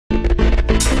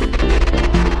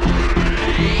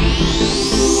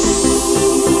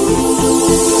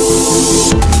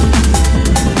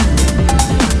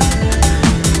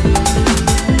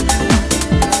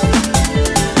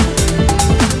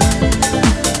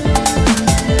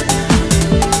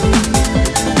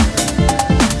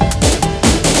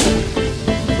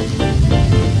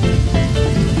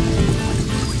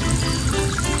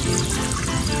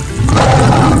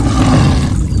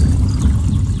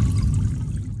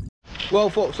Well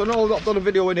folks, I know I've not done a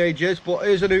video in ages, but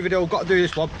here's a new video, I've got to do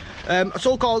this one. A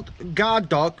so-called guard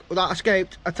dog that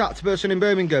escaped attacked a person in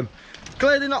Birmingham.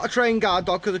 Clearly not a trained guard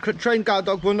dog, because a trained guard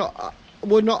dog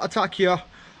would not attack you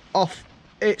off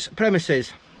its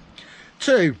premises.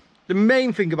 2, the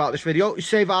main thing about this video is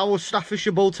save our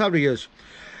Staffordshire Bull Terriers.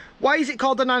 Why is it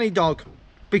called a nanny dog?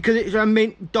 Because it's a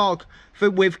mint dog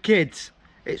with kids.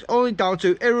 It's only down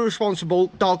to irresponsible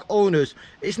dog owners.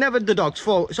 It's never the dog's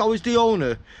fault, it's always the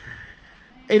owner.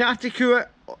 Inaccurate,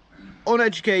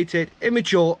 uneducated,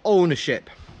 immature ownership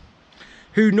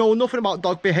who know nothing about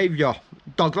dog behaviour,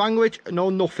 dog language, know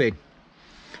nothing.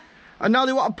 And now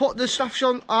they want to put the staff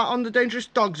on the Dangerous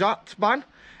Dogs Act ban.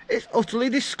 It's utterly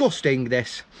disgusting,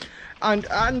 this. And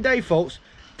hey folks,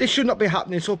 this should not be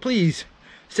happening, so please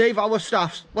save our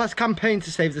staffs. Let's campaign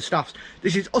to save the staffs.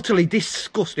 This is utterly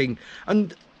disgusting.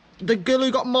 And the girl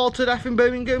who got mauled to death in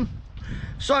Birmingham,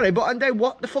 sorry, but Andy,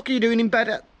 what the fuck are you doing in bed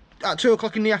at 2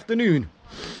 o'clock in the afternoon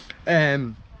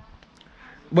when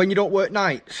you don't work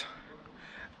nights?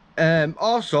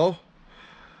 Also,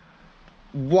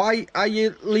 why are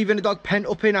you leaving a dog pent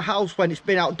up in a house when it's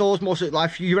been outdoors most of its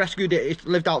life? You rescued it, it's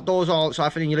lived outdoors all its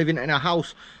life, and you're living in a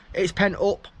house. It's pent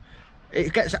up.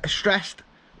 It gets stressed,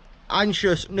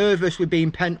 anxious, nervous with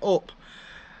being pent up.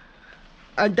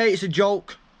 And it's a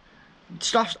joke.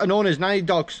 Staffs are known as nanny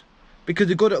dogs because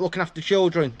they're good at looking after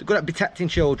children. They're good at protecting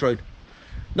children,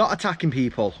 not attacking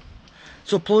people.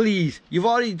 So please, you've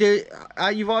already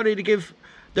give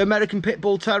the American Pit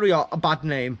Bull Terrier a bad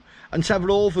name and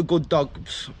several other good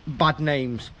dogs bad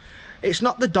names. It's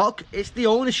not the dog, it's the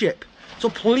ownership. So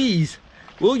please,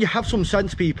 will you have some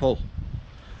sense, people?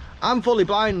 I'm fully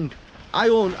blind. I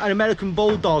own an American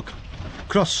Bulldog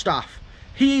cross staff.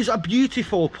 He is a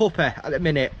beautiful puppy at the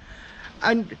minute,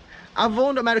 and I've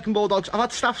owned American Bulldogs. I've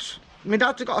had staffs. My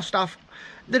dad's got a staff.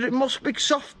 They're the most big,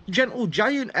 soft, gentle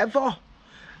giant ever.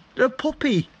 They're a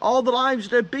puppy all their lives.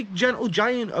 They're a big, gentle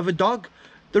giant of a dog.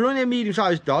 They're only a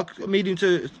medium-sized dog, a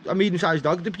medium-sized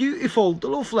dog. They're beautiful. They're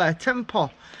lovely.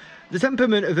 Temper. The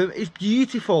temperament of them is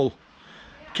beautiful.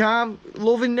 Calm,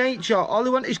 loving nature. All they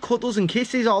want is cuddles and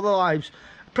kisses all their lives.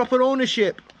 Proper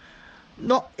ownership.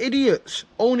 Not idiots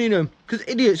owning them, because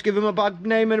idiots give them a bad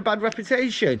name and a bad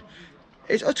reputation.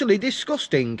 It's utterly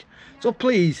disgusting. So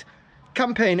please,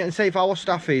 campaign it and save our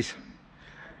staffies.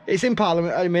 It's in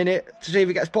Parliament at a minute to see if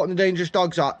it gets put in the Dangerous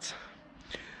Dogs Act.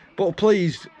 But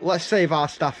please, let's save our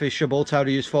Staffordshire Bull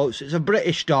Terriers, folks. It's a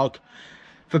British dog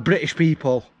for British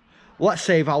people. Let's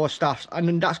save our staffs.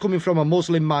 And that's coming from a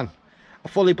Muslim man, a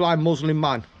fully blind Muslim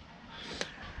man.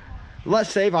 Let's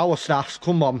save our staffs,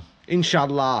 come on.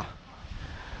 Inshallah.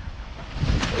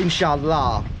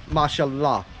 Inshallah.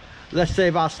 Mashallah. Let's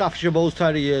save our Staffordshire Bull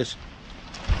Terriers.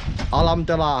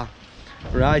 Alhamdulillah.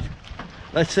 Right.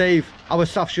 Let's save our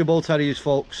Staffordshire Bull Terriers,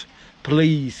 folks.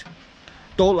 Please.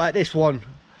 Don't let this one,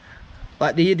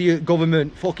 like the idiot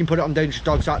government, fucking put it on Dangerous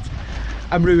Dogs Act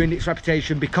and ruin its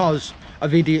reputation because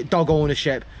of idiot dog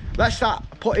ownership. Let's start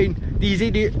putting these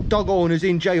idiot dog owners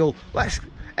in jail.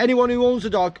 Anyone who owns a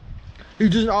dog, who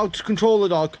doesn't know how to control a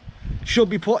dog, should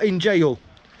be put in jail.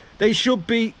 They should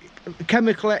be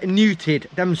chemically neutered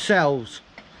themselves.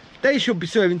 They should be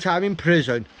serving time in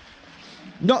prison,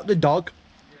 not the dog.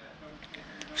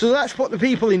 So let's put the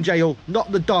people in jail,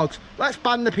 not the dogs. Let's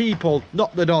ban the people,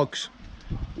 not the dogs.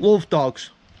 Love dogs.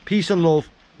 Peace and love.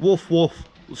 Woof woof.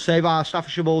 Save our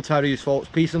Staffordshire Bull Terriers, folks.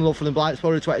 Peace and love from the Blight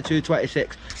Explorer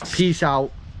 2226. Peace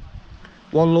out.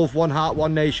 One love, one heart,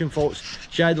 one nation, folks.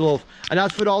 Share the love. And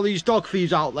as for all these dog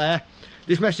thieves out there,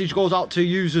 this message goes out to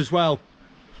you as well.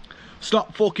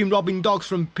 Stop fucking robbing dogs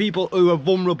from people who are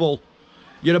vulnerable.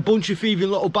 You're a bunch of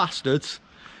thieving little bastards.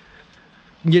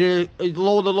 You're a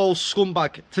load of little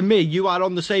scumbag. To me, you are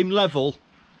on the same level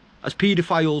as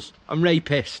paedophiles and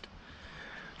rapists.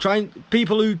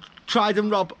 People who tried and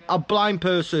rob a blind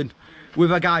person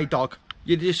with a guide dog.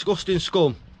 You're disgusting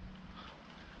scum.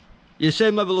 You're the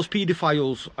same level as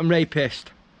paedophiles and rapists.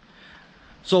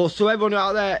 So to everyone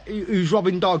out there who's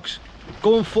robbing dogs,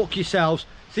 go and fuck yourselves.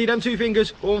 See them two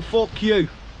fingers? Go and fuck you.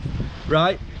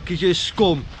 Right? Because you're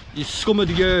scum. You're scum of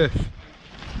the earth.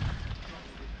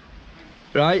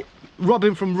 Right?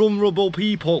 Robbing from vulnerable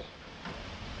people.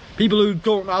 People who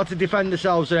don't know how to defend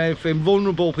themselves or anything.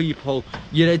 Vulnerable people.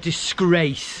 You're a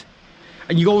disgrace.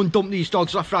 And you go and dump these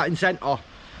dogs left, right and centre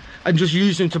and just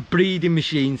use them to breeding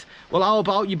machines. Well, how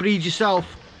about you breed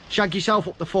yourself? Shag yourself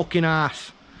up the fucking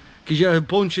ass. Because you're a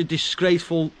bunch of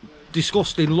disgraceful,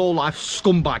 disgusting, low-life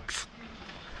scumbags.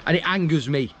 And it angers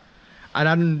me. And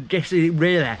I guess it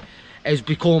really has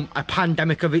become a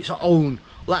pandemic of its own,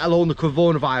 let alone the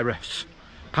coronavirus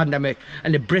pandemic.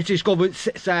 And the British government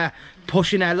sits there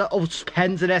pushing their little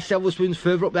pens and their silver spoons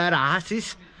further up their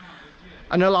asses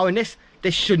and allowing this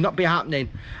should not be happening,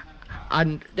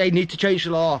 and they need to change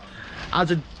the law.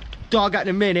 As a dog at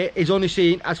the minute is only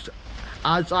seen as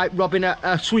like robbing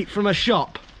a sweet from a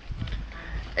shop.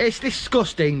 It's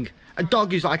disgusting. A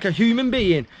dog is like a human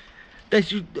being.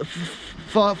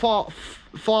 For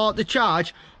the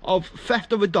charge of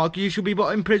theft of a dog, you should be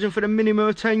put in prison for a minimum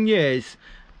of 10 years.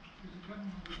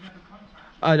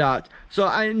 And that. So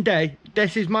at the end of the day,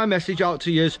 this is my message out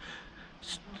to you.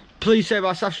 Please save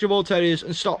our Staffordshire Bull Terriers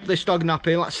and stop this dog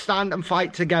napping. Let's stand and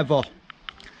fight together.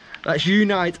 Let's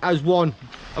unite as one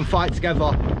and fight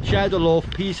together. Share the love.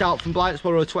 Peace out from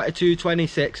Blightsborough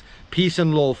 2226. Peace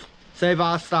and love. Save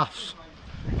our staffs.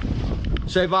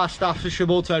 Save our Staffordshire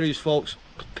Bull Terriers, folks.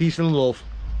 Peace and love.